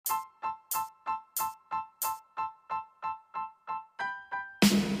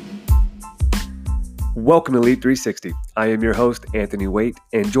Welcome to Lead 360. I am your host, Anthony Waite,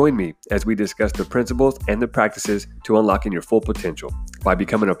 and join me as we discuss the principles and the practices to unlocking your full potential by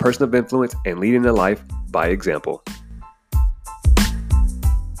becoming a person of influence and leading a life by example.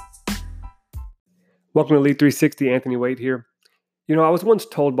 Welcome to Lead 360. Anthony Waite here. I was once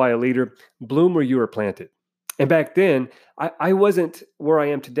told by a leader, bloom where you are planted. And back then, I wasn't where I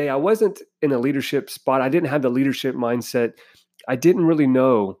am today. I wasn't in a leadership spot. I didn't have the leadership mindset. I didn't really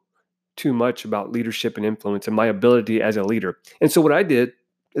know too much about leadership and influence and my ability as a leader. And so what I did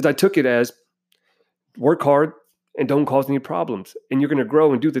is I took it as work hard and don't cause any problems. And you're going to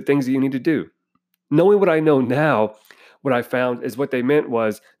grow and do the things that you need to do. Knowing what I know now, what I found is what they meant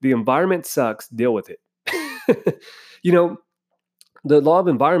was the environment sucks, deal with it. The law of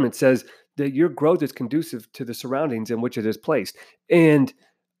environment says that your growth is conducive to the surroundings in which it is placed. And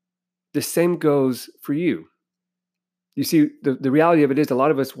the same goes for you. You see, the reality of it is a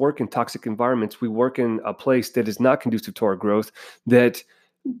lot of us work in toxic environments. We work in a place that is not conducive to our growth, that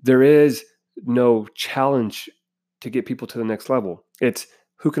there is no challenge to get people to the next level. It's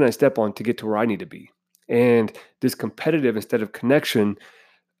who can I step on to get to where I need to be? And this competitive instead of connection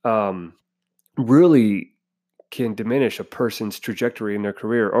really can diminish a person's trajectory in their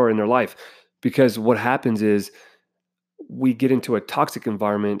career or in their life. Because what happens is we get into a toxic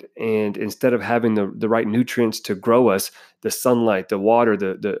environment, and instead of having the right nutrients to grow us, the sunlight, the water,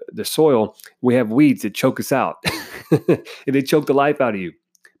 the soil, we have weeds that choke us out. And they choke the life out of you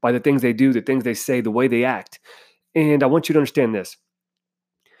by the things they do, the things they say, the way they act. And I want you to understand this.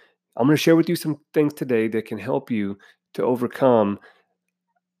 I'm going to share with you some things today that can help you to overcome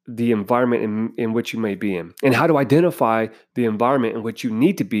the environment in which you may be in, and how to identify the environment in which you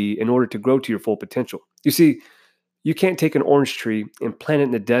need to be in order to grow to your full potential. You see, you can't take an orange tree and plant it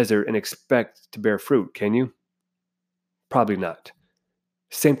in the desert and expect to bear fruit, can you? Probably not.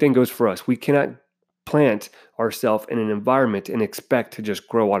 Same thing goes for us. We cannot plant ourselves in an environment and expect to just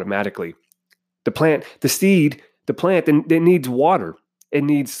grow automatically. The plant, it needs water. It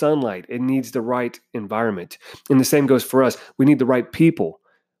needs sunlight. It needs the right environment. And the same goes for us. We need the right people.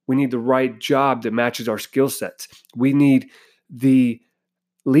 We need the right job that matches our skill sets. We need the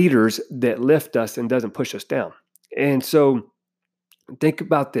leaders that lift us and doesn't push us down. And so think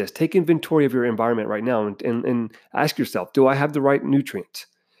about this. Take inventory of your environment right now and ask yourself, do I have the right nutrients?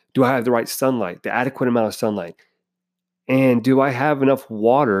 Do I have the right sunlight, the adequate amount of sunlight? And do I have enough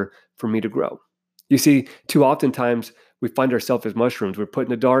water for me to grow? You see, too oftentimes we find ourselves as mushrooms. We're put in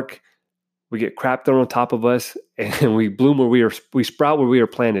the dark, we get crap thrown on top of us, and we bloom we sprout where we are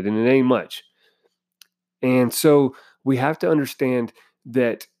planted, and it ain't much. And so we have to understand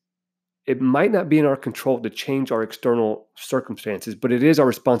that it might not be in our control to change our external circumstances, but it is our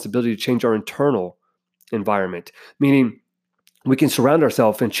responsibility to change our internal environment, meaning we can surround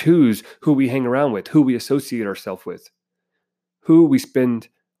ourselves and choose who we hang around with, who we associate ourselves with, who we spend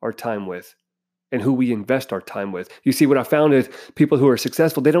our time with, and who we invest our time with. You see, what I found is people who are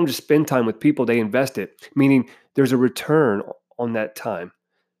successful, they don't just spend time with people, they invest it, meaning there's a return on that time.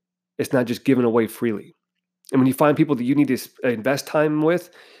 It's not just given away freely. And when you find people that you need to invest time with,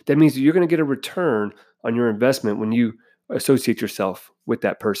 that means that you're going to get a return on your investment when you associate yourself with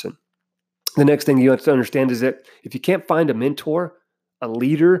that person. The next thing you have to understand is that if you can't find a mentor, a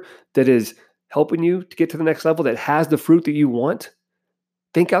leader that is helping you to get to the next level, that has the fruit that you want,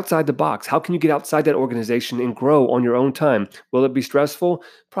 think outside the box. How can you get outside that organization and grow on your own time? Will it be stressful?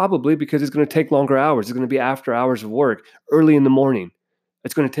 Probably, because it's going to take longer hours. It's going to be after hours of work, early in the morning.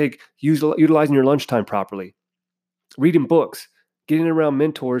 It's going to take utilizing your lunchtime properly. Reading books, getting around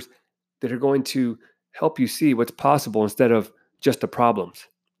mentors that are going to help you see what's possible instead of just the problems.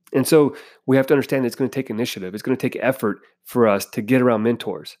 And so we have to understand that it's going to take initiative. It's going to take effort for us to get around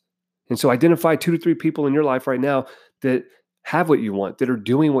mentors. And so identify 2 to 3 people in your life right now that have what you want, that are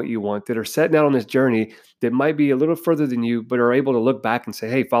doing what you want, that are setting out on this journey that might be a little further than you, but are able to look back and say,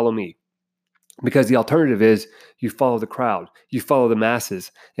 hey, follow me. Because the alternative is you follow the crowd, you follow the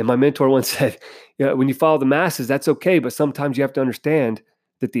masses. And my mentor once said, when you follow the masses, that's okay, but sometimes you have to understand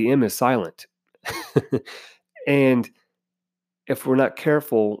that the M is silent. And if we're not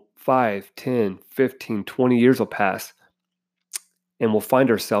careful, 5, 10, 15, 20 years will pass, and we'll find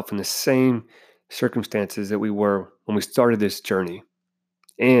ourselves in the same circumstances that we were when we started this journey.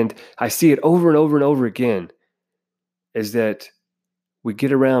 And I see it over and over and over again, is that we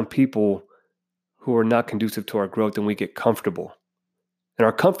get around people who are not conducive to our growth, and we get comfortable. And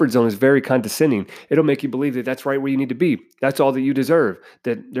our comfort zone is very condescending. It'll make you believe that that's right where you need to be. That's all that you deserve,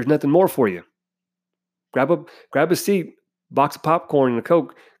 that there's nothing more for you. Grab a seat, box of popcorn and a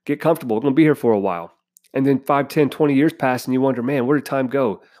Coke, get comfortable. We're going to be here for a while. And then 5, 10, 20 years pass and you wonder, man, where did time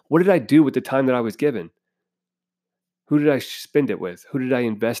go? What did I do with the time that I was given? Who did I spend it with? Who did I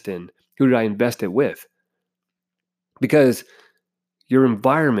invest in? Who did I invest it with? Because your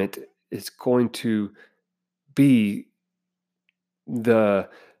environment is going to be the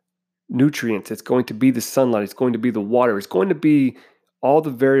nutrients, it's going to be the sunlight, it's going to be the water, it's going to be all the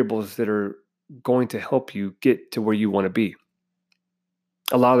variables that are going to help you get to where you want to be.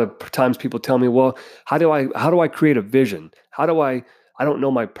 A lot of times people tell me, well, how do I create a vision? I don't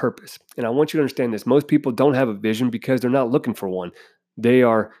know my purpose. And I want you to understand this. Most people don't have a vision because they're not looking for one. They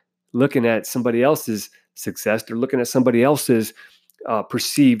are looking at somebody else's success. They're looking at somebody else's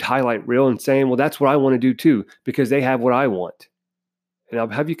perceived highlight reel and saying, well, that's what I want to do too, because they have what I want. And I'll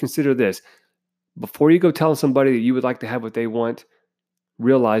have you consider this. Before you go telling somebody that you would like to have what they want,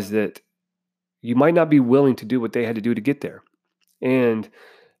 realize that you might not be willing to do what they had to do to get there. And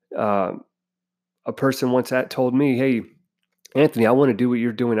a person once told me, hey, Anthony, I want to do what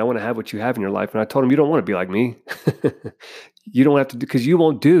you're doing. I want to have what you have in your life. And I told him, you don't want to be like me. You don't have to do, because you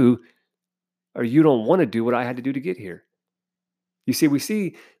won't do, or you don't want to do what I had to do to get here. You see, we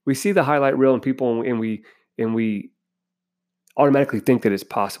see the highlight reel in people, and we automatically think that it's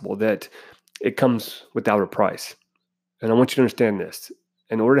possible, that it comes without a price. And I want you to understand this.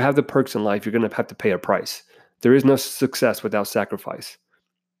 In order to have the perks in life, you're going to have to pay a price. There is no success without sacrifice.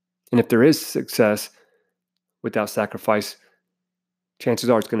 And if there is success without sacrifice, chances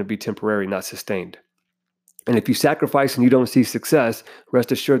are it's going to be temporary, not sustained. And if you sacrifice and you don't see success,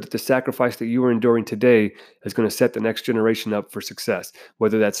 rest assured that the sacrifice that you are enduring today is going to set the next generation up for success,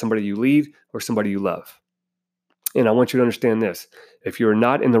 whether that's somebody you lead or somebody you love. And I want you to understand this. If you're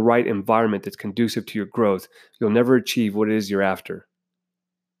not in the right environment that's conducive to your growth, you'll never achieve what it is you're after.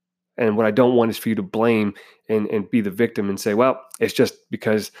 And what I don't want is for you to blame and be the victim and say, well, it's just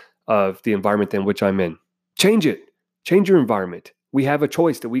because of the environment in which I'm in. Change it. Change your environment. We have a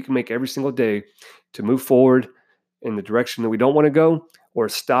choice that we can make every single day to move forward in the direction that we don't want to go, or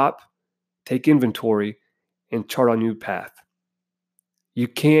stop, take inventory, and chart a new path. You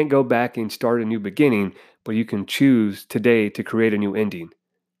can't go back and start a new beginning, but you can choose today to create a new ending.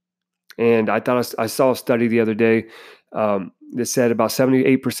 And I saw a study the other day that said about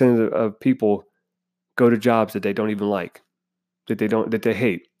 78% of people go to jobs that they don't even like, that they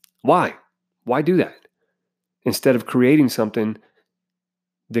hate. Why? Why do that? Instead of creating something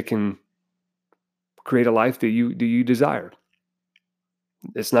that can create a life that you desire.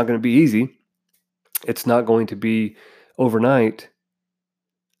 It's not going to be easy. It's not going to be overnight.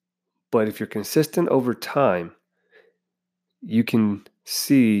 But if you're consistent over time, you can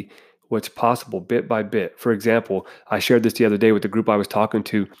see what's possible bit by bit. For example, I shared this the other day with the group I was talking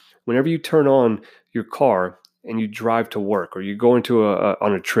to. Whenever you turn on your car and you drive to work, or you go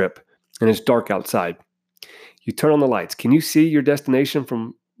on a trip and it's dark outside, you turn on the lights. Can you see your destination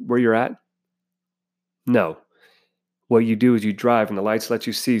from where you're at? No. What you do is you drive and the lights let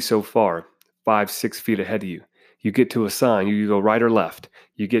you see so far, 5, 6 feet ahead of you. You get to a sign, you go right or left.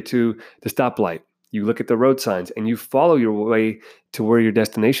 You get to the stoplight, you look at the road signs, and you follow your way to where your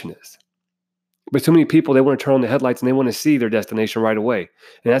destination is. But so many people, they want to turn on the headlights and they want to see their destination right away.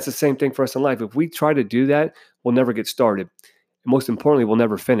 And that's the same thing for us in life. If we try to do that, we'll never get started. And most importantly, we'll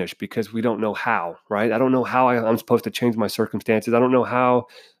never finish because we don't know how, right? I don't know how I'm supposed to change my circumstances. I don't know how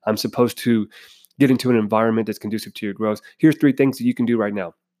I'm supposed to get into an environment that's conducive to your growth. Here's 3 things that you can do right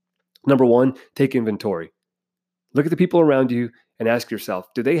now. Number 1, take inventory. Look at the people around you and ask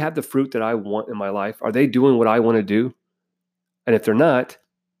yourself, do they have the fruit that I want in my life? Are they doing what I want to do? And if they're not,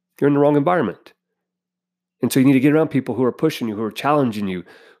 you're in the wrong environment. And so you need to get around people who are pushing you, who are challenging you,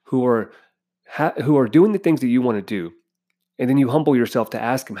 who are doing the things that you want to do. And then you humble yourself to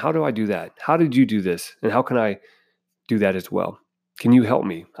ask them, how do I do that? How did you do this? And how can I do that as well? Can you help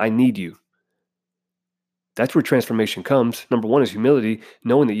me? I need you. That's where transformation comes. Number 1 is humility,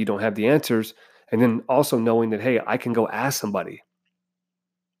 knowing that you don't have the answers. And then also knowing that, hey, I can go ask somebody.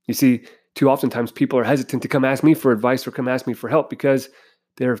 You see, too oftentimes people are hesitant to come ask me for advice or come ask me for help because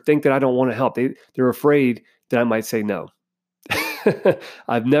they think that I don't want to help. They're afraid that I might say no.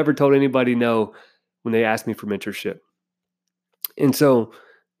 I've never told anybody no when they ask me for mentorship. And so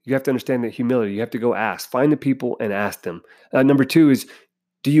you have to understand that humility. You have to go ask. Find the people and ask them. Number 2 is,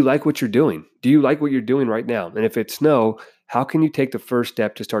 do you like what you're doing? Do you like what you're doing right now? And if it's no, how can you take the first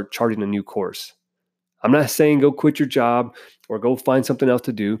step to start charting a new course? I'm not saying go quit your job or go find something else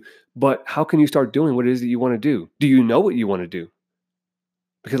to do, but how can you start doing what it is that you want to do? Do you know what you want to do?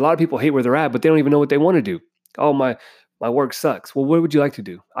 Because a lot of people hate where they're at, but they don't even know what they want to do. Oh, my work sucks. Well, what would you like to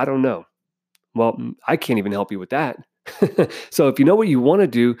do? I don't know. Well, I can't even help you with that. So if you know what you want to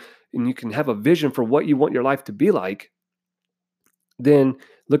do, and you can have a vision for what you want your life to be like, then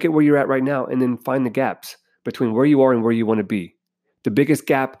look at where you're at right now and then find the gaps between where you are and where you want to be. The biggest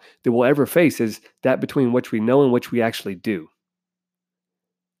gap that we'll ever face is that between what we know and what we actually do.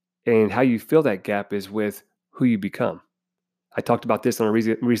 And how you fill that gap is with who you become. I talked about this on a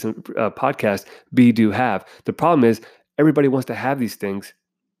recent podcast, Be, Do, Have. The problem is everybody wants to have these things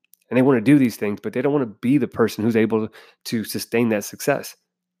and they want to do these things, but they don't want to be the person who's able to sustain that success.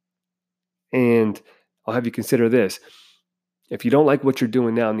 And I'll have you consider this. If you don't like what you're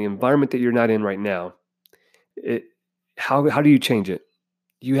doing now and the environment that you're not in right now, how do you change it?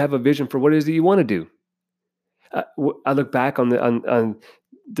 You have a vision for what it is that you want to do. I look back on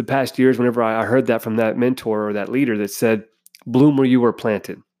the past years whenever I heard that from that mentor or that leader that said, bloom where you were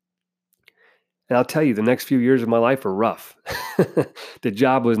planted. And I'll tell you, the next few years of my life were rough. The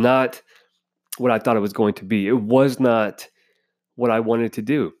job was not what I thought it was going to be. It was not what I wanted to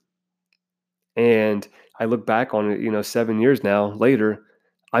do. And I look back on it, 7 years now later,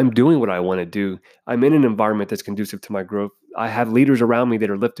 I'm doing what I want to do. I'm in an environment that's conducive to my growth. I have leaders around me that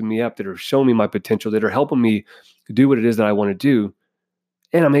are lifting me up, that are showing me my potential, that are helping me do what it is that I want to do.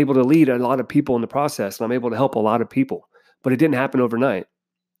 And I'm able to lead a lot of people in the process, and I'm able to help a lot of people. But it didn't happen overnight.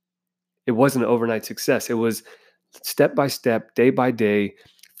 It wasn't an overnight success. It was step by step, day by day,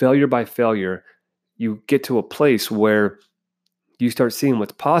 failure by failure. You get to a place where you start seeing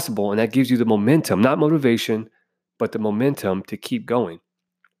what's possible, and that gives you the momentum, not motivation, but the momentum to keep going.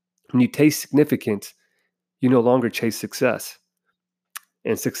 When you taste significance, you no longer chase success.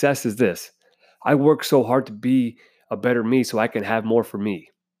 And success is this: I work so hard to be a better me so I can have more for me.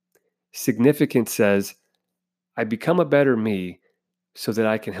 Significance says, I become a better me so that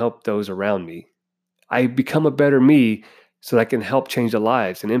I can help those around me. I become a better me so that I can help change the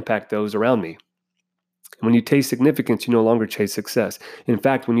lives and impact those around me. When you taste significance, you no longer chase success. In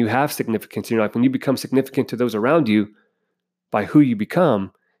fact, when you have significance in your life, when you become significant to those around you by who you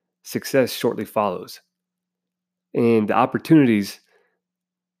become, success shortly follows. And the opportunities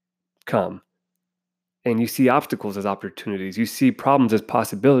come. And you see obstacles as opportunities. You see problems as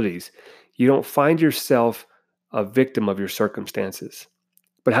possibilities. You don't find yourself a victim of your circumstances.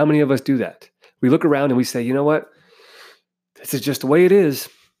 But how many of us do that? We look around and we say, you know what? This is just the way it is.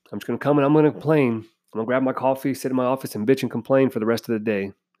 I'm just going to come and I'm going to complain. I'm going to grab my coffee, sit in my office and bitch and complain for the rest of the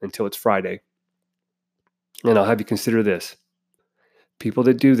day until it's Friday. And I'll have you consider this. People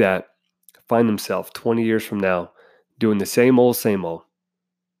that do that find themselves 20 years from now doing the same old, same old.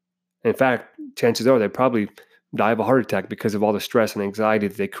 In fact, chances are they probably die of a heart attack because of all the stress and anxiety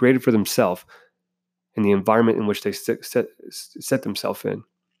that they created for themselves and the environment in which they set themselves in.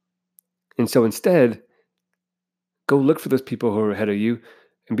 And so instead, go look for those people who are ahead of you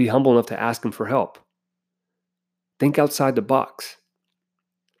and be humble enough to ask them for help. Think outside the box.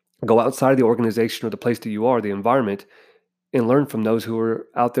 Go outside of the organization or the place that you are, the environment, and learn from those who are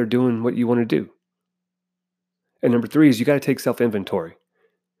out there doing what you want to do. And number 3 is you got to take self-inventory.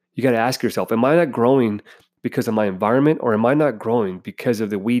 You got to ask yourself, am I not growing because of my environment, or am I not growing because of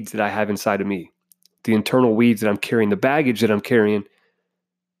the weeds that I have inside of me? The internal weeds that I'm carrying, the baggage that I'm carrying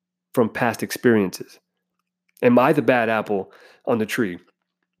from past experiences. Am I the bad apple on the tree?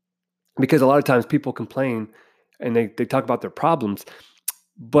 Because a lot of times people complain and they talk about their problems,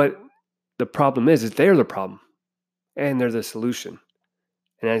 but the problem is they're the problem and they're the solution.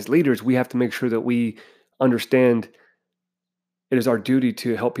 And as leaders, we have to make sure that we understand it is our duty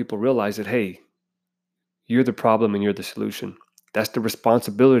to help people realize that, hey, you're the problem and you're the solution. That's the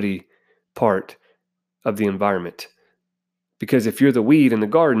responsibility part of the environment. Because if you're the weed in the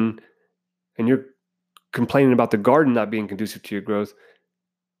garden and you're complaining about the garden not being conducive to your growth,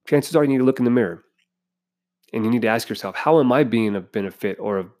 chances are you need to look in the mirror and you need to ask yourself, how am I being of benefit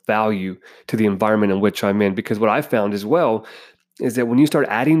or of value to the environment in which I'm in? Because what I found as well is that when you start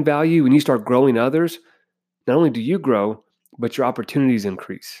adding value, when you start growing others, not only do you grow, but your opportunities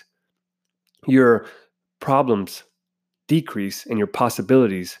increase. Your problems decrease and your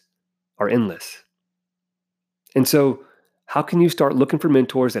possibilities are endless. And so how can you start looking for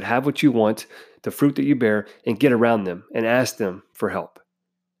mentors that have what you want, the fruit that you bear, and get around them and ask them for help?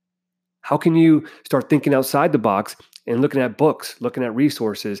 How can you start thinking outside the box and looking at books, looking at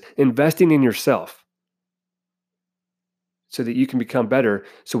resources, investing in yourself so that you can become better?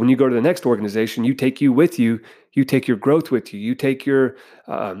 So when you go to the next organization, you take you with you, you take your growth with you, you take your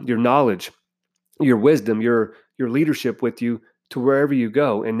knowledge, your wisdom, your leadership with you to wherever you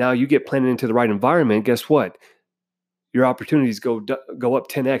go. And now you get planted into the right environment. Guess what? Your opportunities go up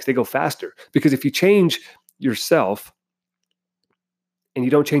 10x. They go faster. Because if you change yourself and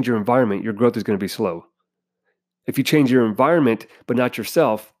you don't change your environment, your growth is going to be slow. If you change your environment but not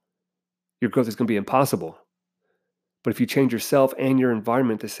yourself, your growth is going to be impossible. But if you change yourself and your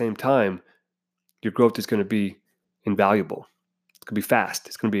environment at the same time, your growth is going to be invaluable. It's going to be fast.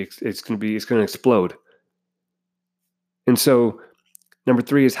 It's going to explode. And so, number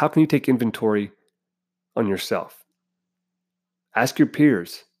 3 is, how can you take inventory on yourself? Ask your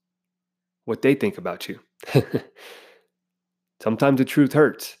peers what they think about you. Sometimes the truth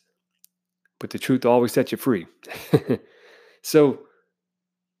hurts, but the truth always sets you free. So,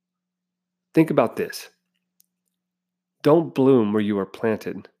 think about this. Don't bloom where you are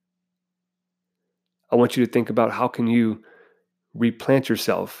planted. I want you to think about, how can you replant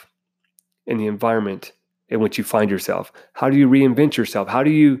yourself in the environment in which you find yourself? How do you reinvent yourself? How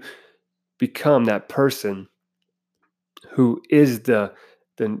do you become that person who is the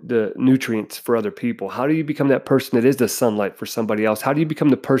nutrients for other people? How do you become that person that is the sunlight for somebody else? How do you become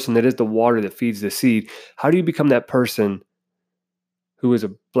the person that is the water that feeds the seed? How do you become that person who is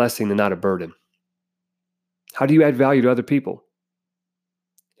a blessing and not a burden? How do you add value to other people?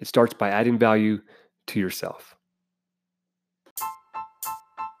 It starts by adding value to yourself.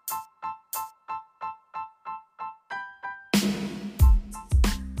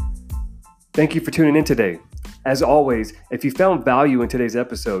 Thank you for tuning in today. As always, if you found value in today's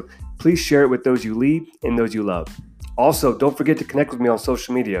episode, please share it with those you lead and those you love. Also, don't forget to connect with me on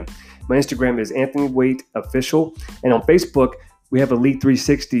social media. My Instagram is Anthony Waite Official, and on Facebook, we have a Lead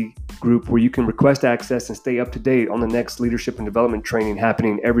 360 group where you can request access and stay up to date on the next leadership and development training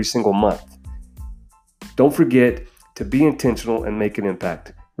happening every single month. Don't forget to be intentional and make an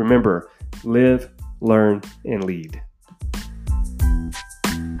impact. Remember, live, learn, and lead.